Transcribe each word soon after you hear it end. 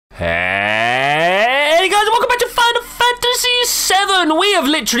Hey guys, welcome back to Final Fantasy VII. We have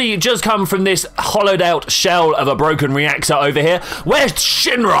literally just come from this hollowed out shell of a broken reactor over here, where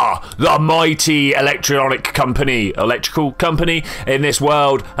Shinra, the mighty electrical company in this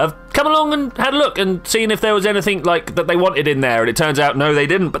world, have come along and had a look and seen if there was anything like that they wanted in there, and it turns out no, they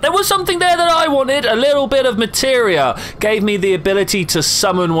didn't. But there was something there that I wanted. A little bit of materia gave me the ability to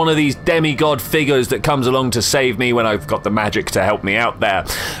summon one of these demi-god figures that comes along to save me when I've got the magic to help me out there.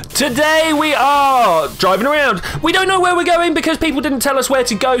 Today we are driving around. We don't know where we're going because people didn't tell us where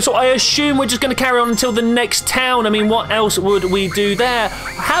to go, so I assume we're just going to carry on until the next town. I mean, what else would we do there?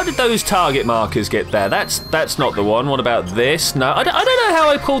 How did those target markers get there? That's not the one. What about this? No, I don't know how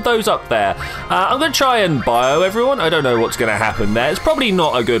I pulled those up there. I'm going to try and bio everyone. I don't know what's going to happen there. It's probably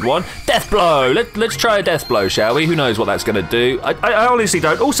not a good one. Death blow. Let's try a death blow, shall we? Who knows what that's going to do? I honestly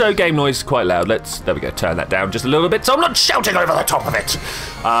don't. Also, game noise is quite loud. There we go. Turn that down just a little bit so I'm not shouting over the top of it.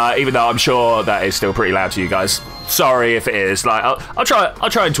 Even though I'm sure that is still pretty loud to you guys. Sorry if it is. Like, I'll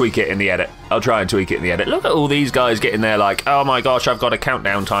try and tweak it in the edit. Look at all these guys getting there like, oh my gosh, I've got a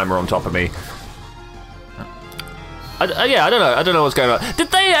countdown timer on top of me. Yeah, I don't know what's going on. Did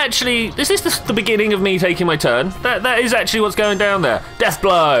they actually, is this the beginning of me taking my turn? That is actually what's going down there. Death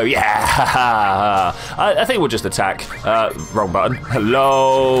blow, yeah. I think we'll just attack. Wrong button.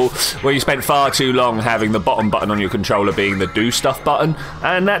 Hello. Well, you spent far too long having the bottom button on your controller being the do stuff button,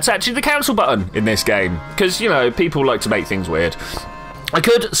 and that's actually the cancel button in this game. Because, you know, people like to make things weird. I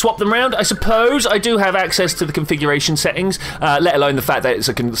could swap them around, I suppose. I do have access to the configuration settings, let alone the fact that it's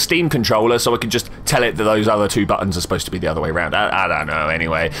a Steam controller, so I can just tell it that those other two buttons are supposed to be the other way around. I don't know,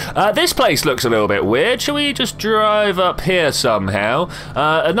 anyway. This place looks a little bit weird. Shall we just drive up here somehow?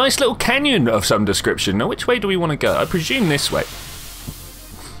 A nice little canyon of some description. Now, which way do we want to go? I presume this way.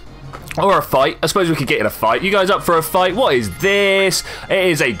 Or a fight. I suppose we could get in a fight. You guys up for a fight? What is this? It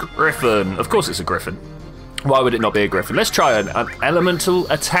is a griffin. Of course it's a griffin. Why would it not be a griffin? Let's try an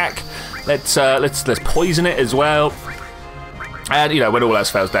elemental attack. Let's poison it as well. And, you know, when all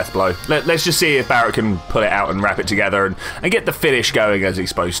else fails, death blow. Let's just see if Barrett can pull it out and wrap it together and get the finish going as he's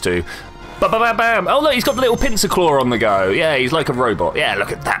supposed to. Bam! Oh, look, he's got the little pincer claw on the go. Yeah, he's like a robot. Yeah,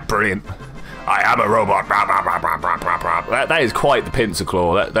 look at that. Brilliant. I am a robot. That is quite the pincer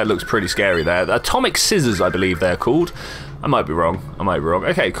claw. That looks pretty scary there. Atomic scissors, I believe they're called. I might be wrong.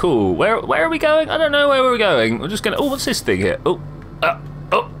 Okay, cool. Where are we going? I don't know where we're going. We're just gonna. Oh, what's this thing here? Oh,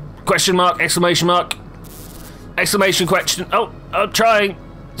 question mark! Exclamation mark! Exclamation question! Oh, I'm trying.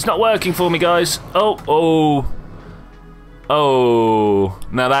 It's not working for me, guys. Oh.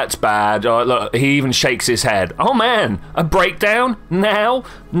 Now that's bad. Oh, look, he even shakes his head. Oh man, a breakdown now?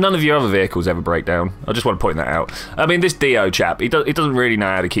 None of your other vehicles ever break down. I just want to point that out. I mean, this Dio chap, he doesn't really know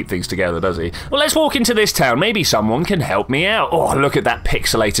how to keep things together, does he? Well, let's walk into this town. Maybe someone can help me out. Oh, look at that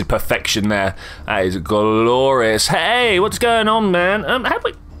pixelated perfection there. That is glorious. Hey, what's going on, man? Have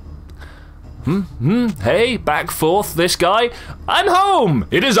we... Hey, back forth, this guy. I'm home.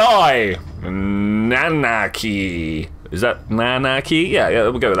 It is I, Nanaki. Is that Nanaki? Yeah,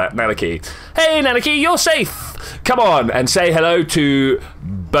 we'll go with that. Nanaki. Hey, Nanaki, you're safe. Come on and say hello to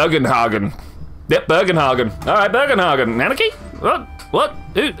Bergenhagen. Yep, Bergenhagen. All right, Bergenhagen. Nanaki? What?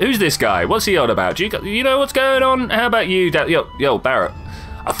 Who's this guy? What's he on about? You know what's going on? How about you? Yo, Barrett.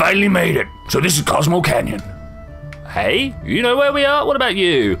 I finally made it. So this is Cosmo Canyon. Hey, you know where we are? What about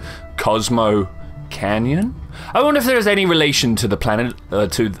you? Cosmo Canyon? I wonder if there is any relation to the planet, or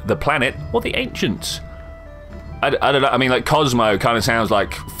the ancients. I don't know, I mean, like, Cosmo kind of sounds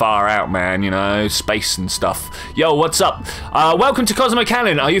like far out, man, you know, space and stuff. Yo, what's up? Welcome to Cosmo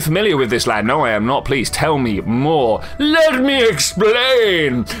Canyon. Are you familiar with this land? No, I am not. Please tell me more. Let me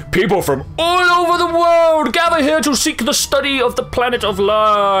explain. People from all over the world gather here to seek the study of the planet of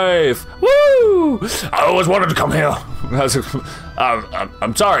life. Woo! I always wanted to come here.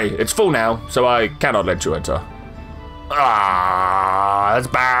 I'm sorry, it's full now, so I cannot let you enter. That's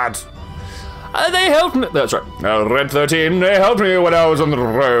bad. They helped me. That's right. Red 13, they helped me when I was on the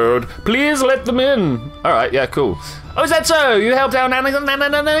road. Please let them in. All right, yeah, cool. Oh, is that so? You helped out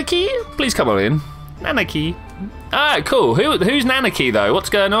Nanaki? Please come on in. Nanaki. All right, cool. Who's Nanaki, though? What's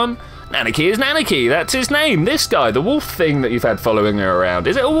going on? Nanaki is Nanaki. That's his name. This guy, the wolf thing that you've had following her around.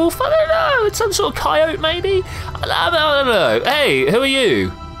 Is it a wolf? I don't know. It's some sort of coyote, maybe? I don't know. Hey, who are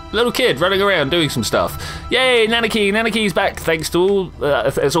you? Little kid running around doing some stuff. Yay, Nanaki! Nanaki's back. Thanks to all.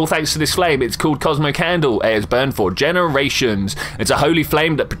 It's all thanks to this flame. It's called Cosmo Candle. It has burned for generations. It's a holy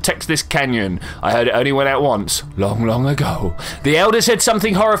flame that protects this canyon. I heard it only went out once, long, long ago. The elder said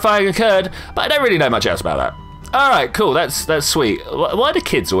something horrifying occurred, but I don't really know much else about that. All right, cool. That's sweet. Why do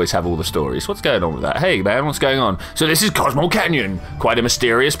kids always have all the stories? What's going on with that? Hey, man, what's going on? So this is Cosmo Canyon, quite a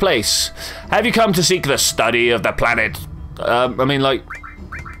mysterious place. Have you come to seek the study of the planet? I mean, like,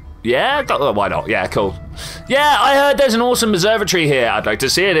 yeah, why not? Yeah, cool. Yeah, I heard there's an awesome observatory here. I'd like to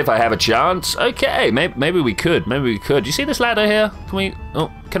see it if I have a chance. Okay, maybe we could. Maybe we could. You see this ladder here? Can we? Oh,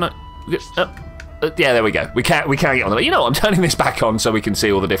 can I? Yeah, there we go. We can't get on the. You know what? I'm turning this back on so we can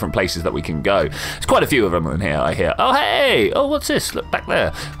see all the different places that we can go. There's quite a few of them in here, I hear. Oh, hey! Oh, what's this? Look back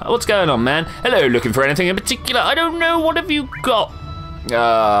there. What's going on, man? Hello, looking for anything in particular? I don't know. What have you got?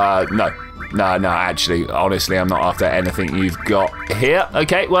 No. No, actually, honestly, I'm not after anything you've got here.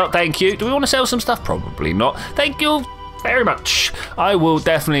 Okay, well, thank you. Do we want to sell some stuff? Probably not. Thank you very much. I will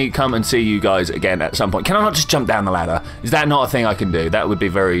definitely come and see you guys again at some point. Can I not just jump down the ladder? Is that not a thing I can do? That would be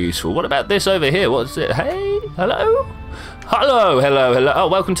very useful. What about this over here? What's it? Hey, hello? Hello. Oh,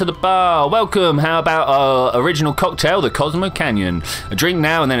 welcome to the bar. Welcome. How about our original cocktail, the Cosmo Canyon? A drink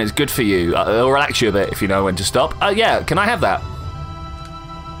now and then it's good for you. It'll relax you a bit if you know when to stop. Yeah, can I have that?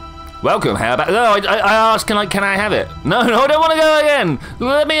 Welcome. How about? No, I asked. Can I have it? No, I don't want to go again.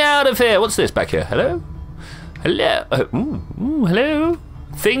 Let me out of here. What's this back here? Hello. Hello.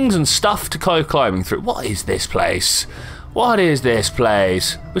 Things and stuff to go climbing through. What is this place? What is this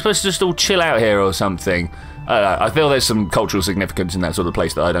place? We're supposed to just all chill out here or something. I don't know. I feel there's some cultural significance in that sort of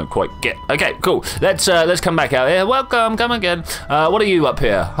place that I don't quite get. Okay, cool. Let's come back out here. Welcome. Come again. What are you up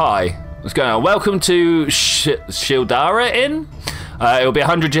here? Hi. What's going on? Welcome to Shildara Inn. It'll be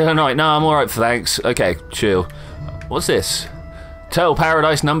 100 a night. No, I'm all right, thanks. Okay, chill. What's this? Turtle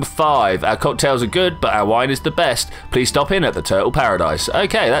Paradise number 5. Our cocktails are good, but our wine is the best. Please stop in at the Turtle Paradise.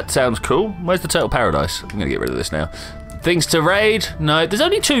 Okay, that sounds cool. Where's the Turtle Paradise? I'm gonna get rid of this now. Things to raid? No, there's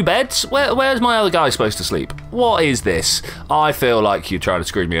only 2 beds. Where's my other guy supposed to sleep? What is this? I feel like you're trying to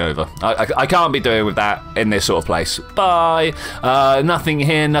screw me over. I can't be doing with that in this sort of place. Bye. Nothing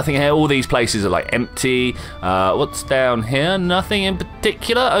here, nothing here. All these places are like empty. What's down here? Nothing in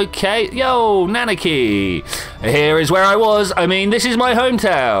particular. Okay. Yo, Nanaki. Here is where I was. I mean, this is my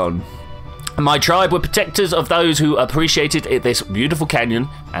hometown. My tribe were protectors of those who appreciated this beautiful canyon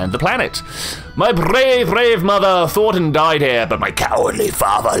and the planet. My brave mother fought and died here, but my cowardly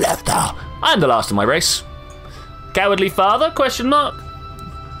father left her. I'm the last of my race. Cowardly father? Question mark.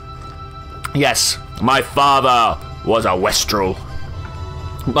 Yes, my father was a Westrel.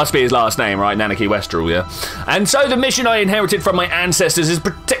 Must be his last name, right? Nanaki Westrel, yeah. And so the mission I inherited from my ancestors is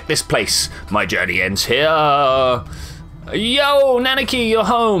protect this place. My journey ends here. Yo, Nanaki, you're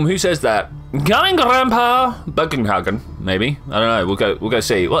home. Who says that? Coming, Grandpa. Buckenhagen, maybe. I don't know. We'll go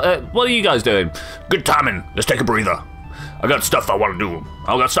see. What are you guys doing? Good timing. Let's take a breather. I got stuff I want to do.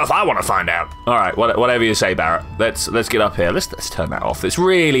 I got stuff I want to find out. All right, whatever you say, Barrett. Let's get up here. Let's turn that off. It's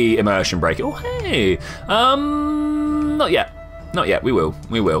really immersion breaking. Oh, hey. Not yet. Not yet. We will.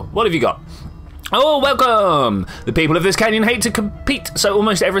 What have you got? Oh, welcome! The people of this canyon hate to compete, so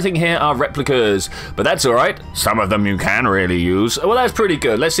almost everything here are replicas. But that's alright. Some of them you can really use. Well, that's pretty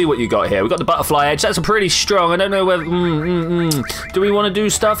good. Let's see what you got here. We've got the butterfly edge. That's a pretty strong. I don't know whether... Do we want to do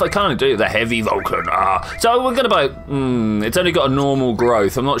stuff? I kind of do. The heavy Vulcan. So we're going to buy... it's only got a normal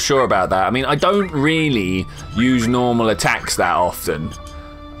growth. I'm not sure about that. I mean, I don't really use normal attacks that often.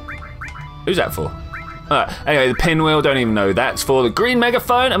 Who's that for? Anyway, the pinwheel, don't even know that's for. The green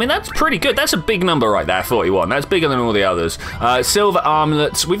megaphone, I mean, that's pretty good. That's a big number right there, 41. That's bigger than all the others. Silver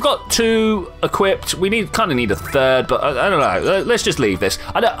armlets, we've got 2 equipped. We kind of need a 3rd, but I don't know. Let's just leave this.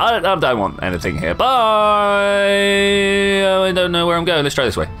 I don't want anything here. Bye. I don't know where I'm going. Let's try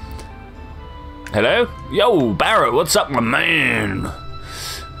this way. Hello? Yo, Barrett, what's up, my man?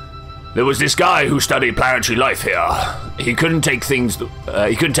 There was this guy who studied planetary life here. He couldn't take things the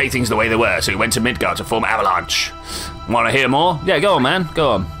way they were, so he went to Midgard to form Avalanche. Want to hear more? Yeah, go on, man. Go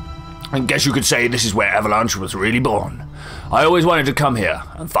on. I guess you could say this is where Avalanche was really born. I always wanted to come here,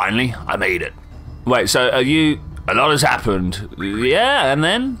 and finally, I made it. Wait, so are you... A lot has happened. Yeah, and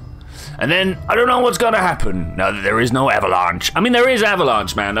then? And then, I don't know what's going to happen now that there is no Avalanche. I mean, there is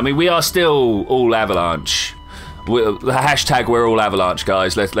Avalanche, man. I mean, we are still all Avalanche. Hashtag we're all Avalanche,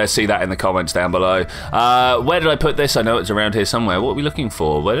 guys. Let's see that in the comments down below. Where did I put this? I know it's around here somewhere. What are we looking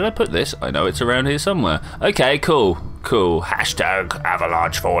for? Where did I put this? I know it's around here somewhere. Okay, cool. Hashtag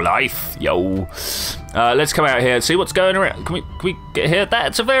Avalanche for life. Yo. Let's come out here and see what's going around. Can we get here?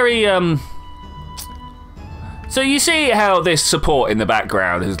 That's a very So you see how this support in the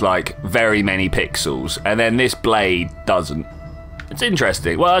background is like very many pixels, and then this blade doesn't. It's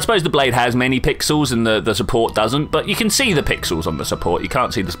interesting. Well, I suppose the blade has many pixels and the support doesn't, but you can see the pixels on the support. You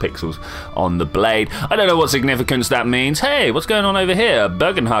can't see the pixels on the blade. I don't know what significance that means. Hey, what's going on over here?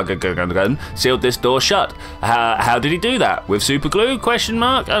 Bergenhagen sealed this door shut. How did he do that? With super glue? Question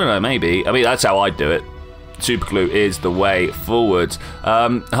mark? I don't know, maybe. I mean, that's how I'd do it. Super glue is the way forwards.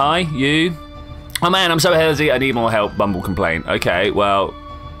 Hi, you? Oh man, I'm so healthy. I need more help. Bumble complaint. Okay, well,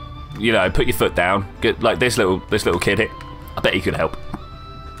 you know, put your foot down. Get like this little kid here. I bet he could help.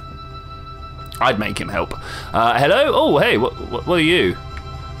 I'd make him help. Hello? Oh, hey, what are you?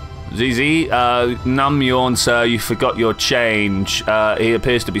 ZZ, Namyorn, sir, you forgot your change. He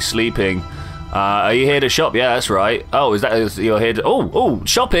appears to be sleeping. Are you here to shop? Yeah, that's right. Oh, you're here to... Oh,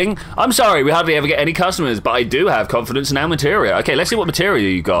 shopping? I'm sorry, we hardly ever get any customers, but I do have confidence in our material. Okay, let's see what material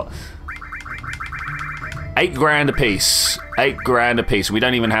you got. 8 grand a piece. 8 grand a piece. We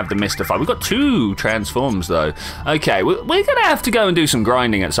don't even have the Mystify. We've got 2 transforms though. Okay, we're gonna have to go and do some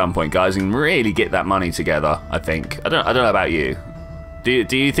grinding at some point, guys, and really get that money together. I think. I don't know about you. Do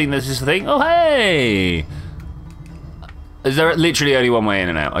you think this is the thing? Oh hey! Is there literally only one way in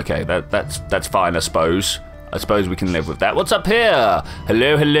and out? Okay, that's fine. I suppose we can live with that. What's up here?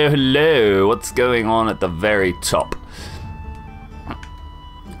 Hello, hello, hello. What's going on at the very top?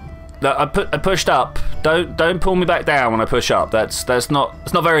 I pushed up. Don't pull me back down when I push up. That's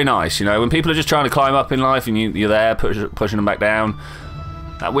not very nice, you know. When people are just trying to climb up in life and you're there pushing them back down.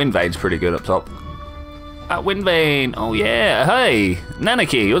 That wind vane's pretty good up top. That wind vane. Oh yeah. Hey,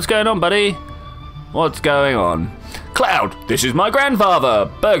 Nanaki, what's going on, buddy? What's going on? Cloud, this is my grandfather,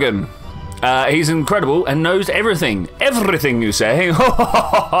 Bergen. He's incredible and knows everything. Everything you say.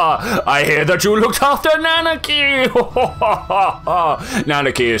 I hear that you looked after Nanaki.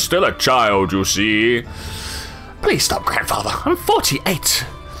 Nanaki is still a child, you see. Please stop, grandfather. I'm 48.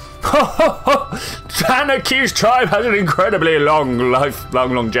 Nanaki's tribe has an incredibly long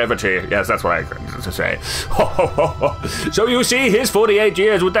longevity. Yes, that's what I wanted to say. So you see, his 48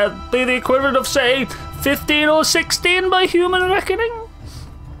 years, would that be the equivalent of, say, 15 or 16 by human reckoning?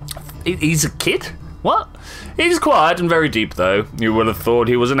 He's a kid? What? He's quiet and very deep, though. You would have thought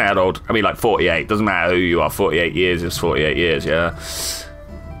he was an adult. I mean, like 48. Doesn't matter who you are. 48 years is 48 years, yeah.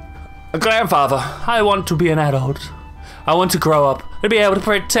 Grandfather, I want to be an adult. I want to grow up and be able to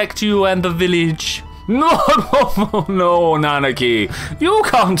protect you and the village. No, Nanaki. You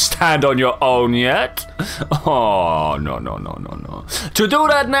can't stand on your own yet. Oh, no. To do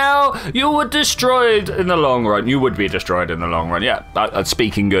that now, you would be destroyed in the long run. You would be destroyed in the long run, yeah.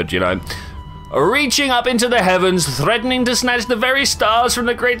 Speaking good, you know. Reaching up into the heavens, threatening to snatch the very stars from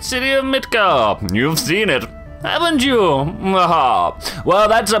the great city of Midgar. You've seen it, haven't you? Aha. Well,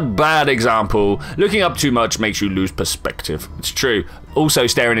 that's a bad example. Looking up too much makes you lose perspective. It's true. Also,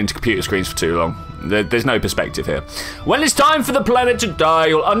 staring into computer screens for too long. There's no perspective here. When it's time for the planet to die,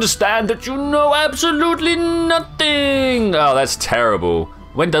 you'll understand that you know absolutely nothing. Oh, that's terrible.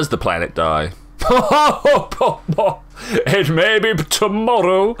 When does the planet die? It may be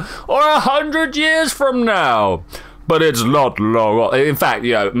tomorrow or 100 years from now. But it's not long. In fact,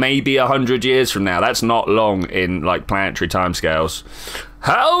 you know, maybe 100 years from now. That's not long in, like, planetary timescales.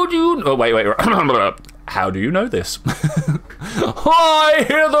 How do you... Oh, wait. How do you know this? I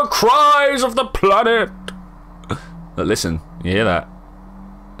hear the cries of the planet. Listen, you hear that?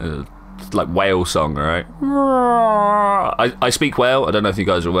 It's like whale song, right? I speak whale. I don't know if you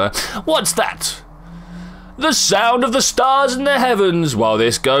guys are aware. What's that? The sound of the stars in the heavens. While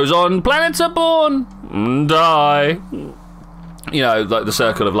this goes on, planets are born and die. You know, like the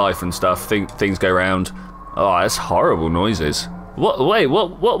circle of life and stuff. Things go round. Oh, that's horrible noises. Wait,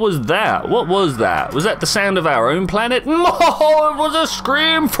 what was that? What was that? Was that the sound of our own planet? No, it was a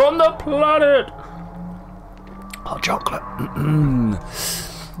scream from the planet. Hot chocolate.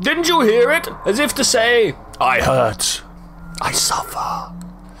 Didn't you hear it? As if to say, I hurt. I suffer.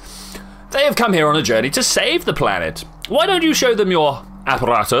 They have come here on a journey to save the planet. Why don't you show them your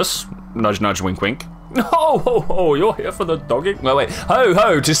apparatus? Nudge, nudge, wink, wink. Oh, you're here for the dogging? No, wait.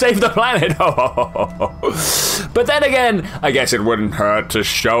 Ho, to save the planet. But then again, I guess it wouldn't hurt to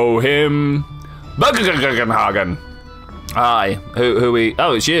show him. Bergenhagen. Hi, who we...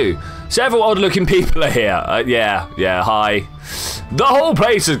 Oh, it's you. Several odd-looking people are here. Yeah, hi. The whole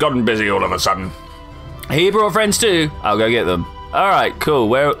place has gotten busy all of a sudden. He brought friends too. I'll go get them. All right, cool.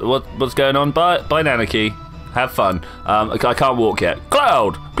 What's going on? Bye, Nanaki. Have fun. I can't walk yet.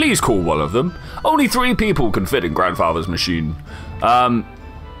 Cloud, please call one of them. Only 3 people can fit in Grandfather's machine. Who am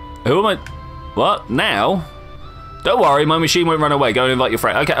I? What? Now? Don't worry, my machine won't run away. Go and invite your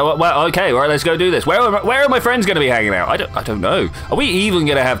friend. Okay, well, okay, all right, let's go do this. Where are my friends going to be hanging out? I don't know. Are we even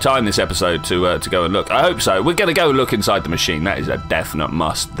going to have time this episode to go and look? I hope so. We're going to go look inside the machine. That is a definite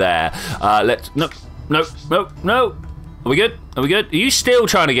must there. No. Are we good? Are we good? Are you still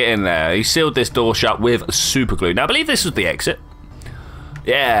trying to get in there? He sealed this door shut with super glue. Now, I believe this was the exit.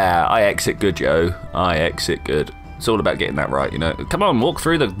 Yeah, I exit good, Joe. I exit good. It's all about getting that right, you know. Come on, walk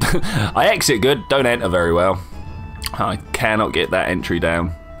through the... I exit good, don't enter very well. I cannot get that entry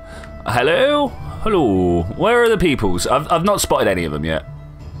down. Hello? Hello. Where are the peoples? I've not spotted any of them yet.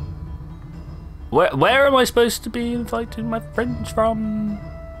 Where am I supposed to be inviting my friends from?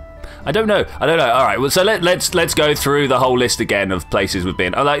 I don't know. All right. Well, so let's go through the whole list again of places we've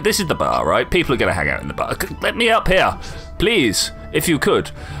been. Oh, like this is the bar, right? People are gonna hang out in the bar. Let me up here, please, if you could.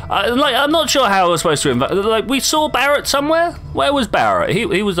 I'm not sure how I was supposed to invite. Like we saw Barrett somewhere. Where was Barrett?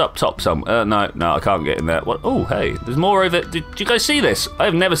 He was up top somewhere. No, I can't get in there. What? Oh, hey, there's more over. Did you guys see this? I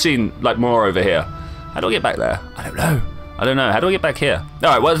have never seen like more over here. How do I get back there? I don't know. How do I get back here? All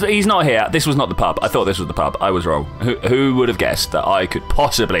right, well, he's not here. This was not the pub. I thought this was the pub. I was wrong. Who would have guessed that I could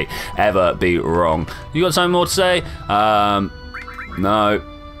possibly ever be wrong? You got something more to say? No.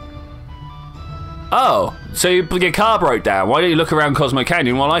 Oh, so your car broke down. Why don't you look around Cosmo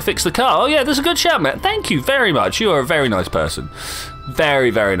Canyon while I fix the car? Oh, yeah, that's a good shout, man. Thank you very much. You are a very nice person. Very,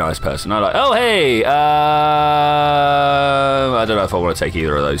 very nice person. I like... Oh, hey. I don't know if I want to take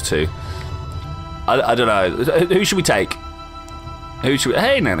either of those two. I don't know. Who should we take?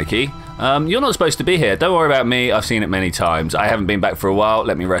 Hey, Nanaki. You're not supposed to be here. Don't worry about me. I've seen it many times. I haven't been back for a while.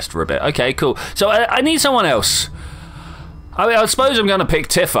 Let me rest for a bit. Okay, cool. So I need someone else. I mean, I suppose I'm going to pick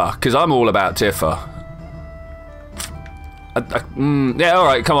Tifa, because I'm all about Tifa. Yeah, all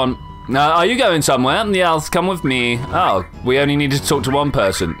right, come on. Are you going somewhere? Yeah, come with me. Oh, we only needed to talk to one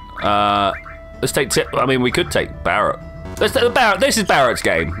person. Let's take I mean, we could take Barrett. Barrett. This is Barrett's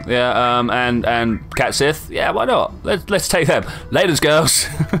game. Yeah, and Cat Sith. Yeah, why not? Let's take them. Laters, girls.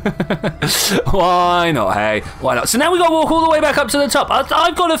 Why not? Hey, why not? So now we got to walk all the way back up to the top.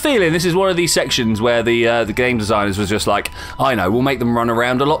 I've got a feeling this is one of these sections where the game designers was just like, I know, we'll make them run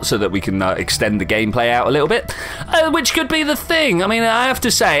around a lot so that we can extend the gameplay out a little bit, which could be the thing. I mean, I have to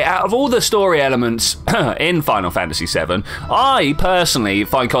say, out of all the story elements in Final Fantasy VII, I personally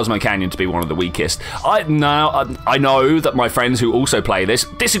find Cosmo Canyon to be one of the weakest. I know that my friends who also play this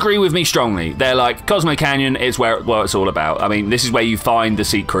disagree with me strongly. They're like, Cosmo Canyon is where it's all about. I mean, this is where you find the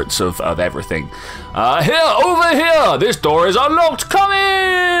secrets of everything. Over here! This door is unlocked! Come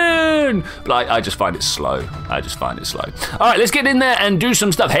in! But I just find it slow. Alright, let's get in there and do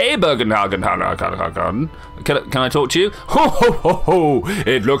some stuff. Hey, Bergenhagen. Can I talk to you? Ho, ho, ho, ho!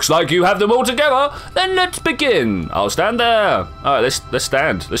 It looks like you have them all together. Then let's begin. I'll stand there. Alright, let's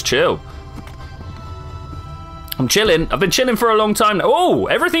stand. Let's chill. I'm chilling. I've been chilling for a long time now. Oh,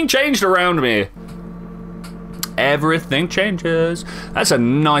 everything changed around me. Everything changes. That's a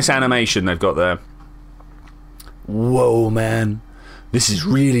nice animation they've got there. Whoa, man. This is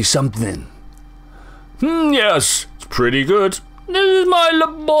really something. Yes, it's pretty good. This is my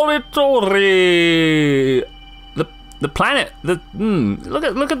laboratory. The planet. Look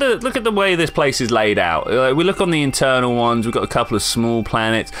at the way this place is laid out. We look on the internal ones. We've got a couple of small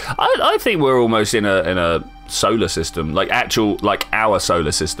planets. I think we're almost in a solar system, like our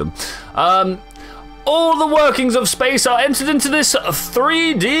solar system. All the workings of space are entered into this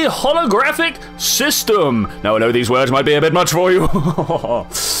 3D holographic system. Now I know these words might be a bit much for you.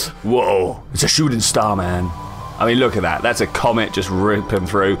 Whoa, it's a shooting star, man. I mean, look at that. That's a comet just ripping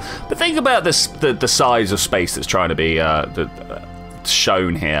through. But think about this, the size of space that's trying to be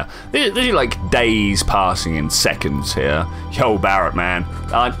shown here. These are like days passing in seconds here. Yo, Barrett, man.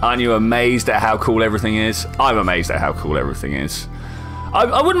 Aren't you amazed at how cool everything is? I'm amazed at how cool everything is.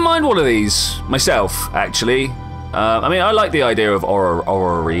 I wouldn't mind one of these myself, actually. I mean, I like the idea of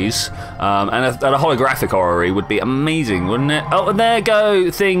orreries, and a holographic orrery would be amazing, wouldn't it? Oh, and there go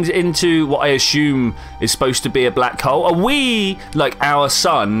things into what I assume is supposed to be a black hole. Are we, like our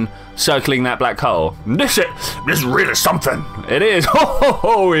sun, circling that black hole? This is really something. It is.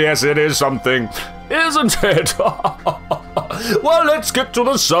 Oh, yes, it is something, isn't it? Well, let's get to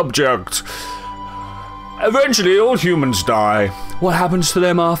the subject. Eventually, all humans die. What happens to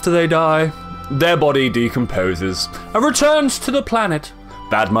them after they die? Their body decomposes and returns to the planet.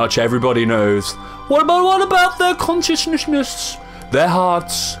 That much everybody knows. What about their consciousness, their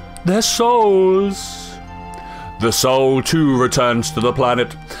hearts, their souls? The soul too returns to the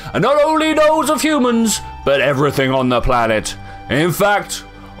planet, and not only those of humans, but everything on the planet. In fact,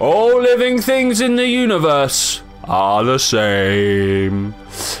 all living things in the universe are the same.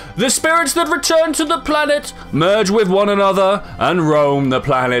 The spirits that return to the planet merge with one another and roam the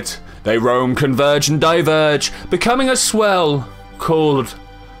planet. They roam, converge, and diverge, becoming a swell called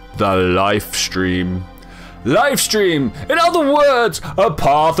the life stream. Life stream, in other words, a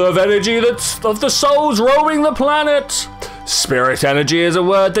path of energy that's of the souls roaming the planet. Spirit energy is a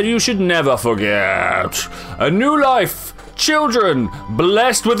word that you should never forget. A new life, children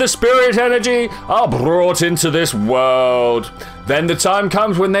blessed with the spirit energy are brought into this world. Then the time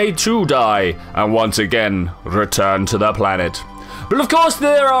comes when they too die and once again return to the planet. But of course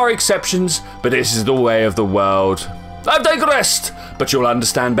there are exceptions, but this is the way of the world. I've digressed, but you'll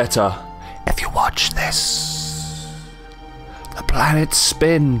understand better if you watch this. The planets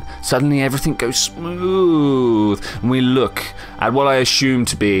spin. Suddenly everything goes smooth. And we look at what I assume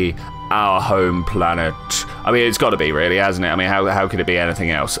to be our home planet. I mean, it's got to be, really, hasn't it? I mean, how could it be anything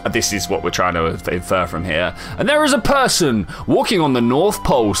else? This is what we're trying to infer from here. And there is a person walking on the North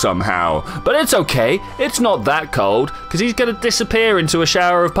Pole somehow. But it's okay. It's not that cold, because he's going to disappear into a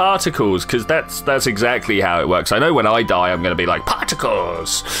shower of particles, because that's exactly how it works. I know when I die, I'm going to be like,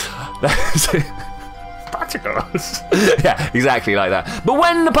 particles! Particles. Yeah, exactly like that. But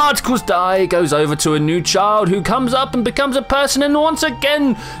when the particles die, it goes over to a new child who comes up and becomes a person and once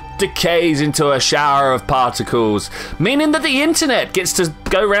again decays into a shower of particles, meaning that the internet gets to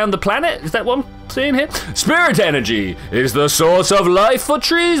go around the planet. Is that what I'm seeing here? Spirit energy is the source of life for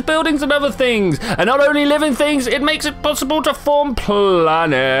trees, buildings, and other things. And not only living things, it makes it possible to form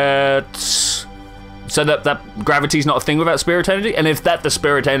planets. So that gravity's not a thing without spirit energy, and if that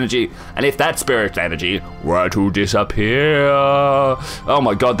spirit energy were to disappear, oh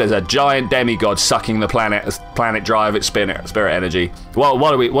my god, there's a giant demigod sucking the planet as planet drive its spirit energy. Well,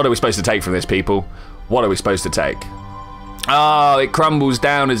 what are we supposed to take from this, people? What are we supposed to take? Oh, it crumbles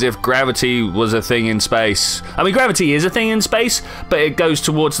down as if gravity was a thing in space. I mean, gravity is a thing in space, but it goes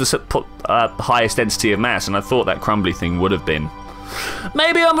towards the highest density of mass, and I thought that crumbly thing would have been.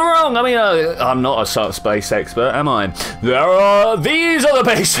 Maybe I'm wrong. I mean, I'm not a space expert, am I? These are the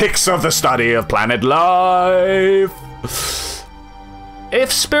basics of the study of planet life. If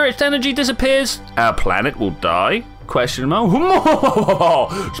spirit energy disappears, our planet will die? Question mark.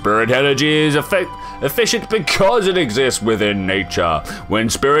 Spirit energy is efficient because it exists within nature. When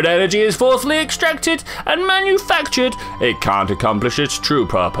spirit energy is forcefully extracted and manufactured, it can't accomplish its true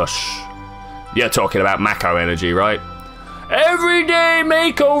purpose. You're talking about Mako energy, right? Everyday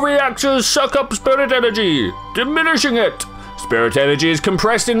Mako reactors suck up spirit energy, diminishing it. Spirit energy is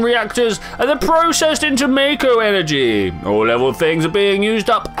compressed in reactors and then processed into Mako energy. All level things are being used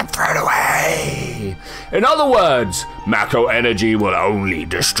up and thrown away. In other words, Mako energy will only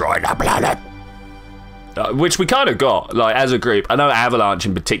destroy the planet. Which we kind of got, like, as a group. I know Avalanche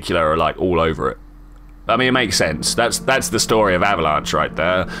in particular are, like, all over it. I mean, it makes sense. That's the story of Avalanche right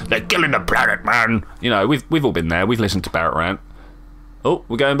there. They're killing the planet, man. You know, we've all been there. We've listened to Barrett Rant. Oh,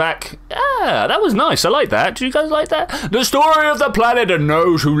 we're going back. Yeah, that was nice. I like that. Do you guys like that? The story of the planet and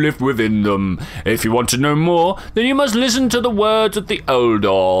those who live within them. If you want to know more, then you must listen to the words of the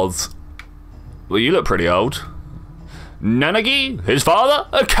elders. Well, you look pretty old. Nanaki, his father,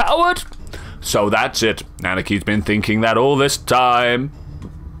 a coward? So that's it. Nanaki's been thinking that all this time.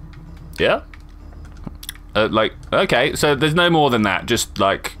 Yeah? Like, okay, so there's no more than that, just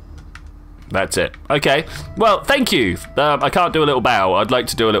like, that's it. Okay, well, thank you. I can't do a little bow. I'd like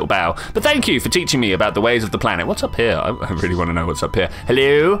to do a little bow. But thank you for teaching me about the ways of the planet. What's up here? I really want to know what's up here.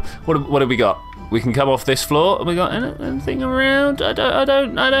 Hello? What have we got? We can come off this floor. Have we got anything around? I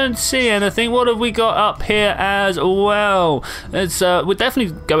don't see anything. What have we got up here as well? It's we're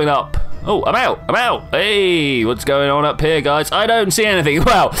definitely going up. Oh, I'm out. Hey, what's going on up here, guys? I don't see anything.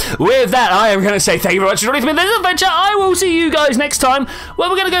 Well, with that, I am going to say thank you very much for joining me in this adventure. I will see you guys next time,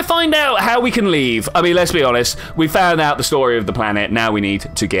 where we're going to go find out how we can leave. I mean, let's be honest. We found out the story of the planet. Now we need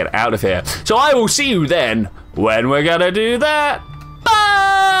to get out of here. So I will see you then when we're going to do that.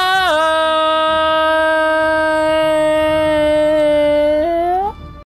 Bye!